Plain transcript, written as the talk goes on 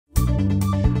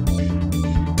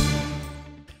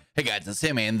Hey guys, it's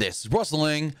Sam and this is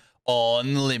Wrestling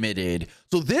Unlimited.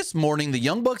 So this morning, the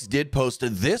Young Bucks did post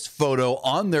this photo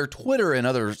on their Twitter and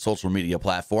other social media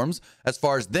platforms as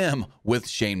far as them with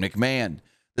Shane McMahon.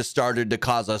 This started to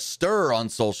cause a stir on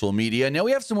social media. Now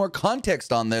we have some more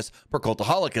context on this per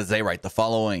Cultaholic as they write the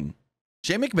following.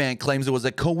 Shane McMahon claims it was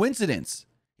a coincidence.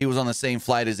 He was on the same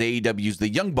flight as AEW's The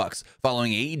Young Bucks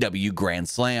following AEW Grand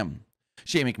Slam.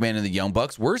 Shane McMahon and the Young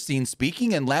Bucks were seen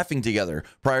speaking and laughing together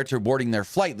prior to boarding their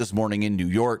flight this morning in New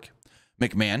York.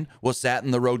 McMahon was sat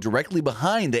in the row directly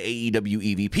behind the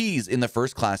AEW EVPs in the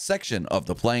first class section of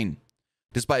the plane.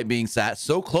 Despite being sat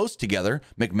so close together,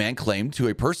 McMahon claimed to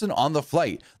a person on the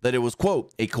flight that it was,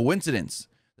 quote, a coincidence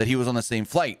that he was on the same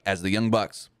flight as the Young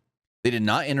Bucks. They did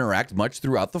not interact much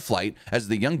throughout the flight as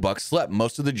the Young Bucks slept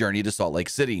most of the journey to Salt Lake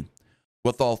City,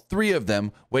 with all three of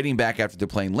them waiting back after the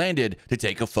plane landed to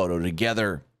take a photo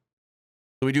together.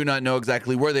 So we do not know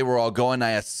exactly where they were all going.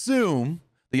 I assume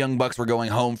the Young Bucks were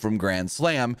going home from Grand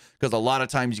Slam because a lot of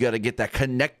times you got to get that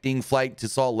connecting flight to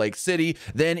Salt Lake City,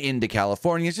 then into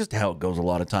California. It's just how it goes a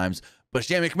lot of times. But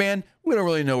Shane McMahon, we don't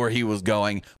really know where he was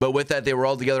going. But with that, they were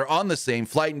all together on the same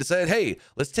flight and decided, hey,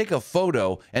 let's take a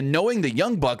photo. And knowing the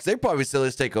Young Bucks, they probably said,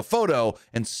 let's take a photo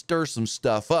and stir some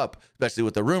stuff up, especially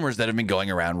with the rumors that have been going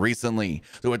around recently.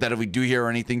 So with that, if we do hear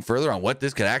anything further on what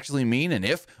this could actually mean, and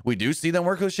if we do see them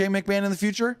work with Shane McMahon in the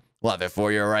future, we'll have it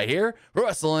for you right here,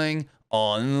 Wrestling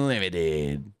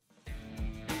Unlimited.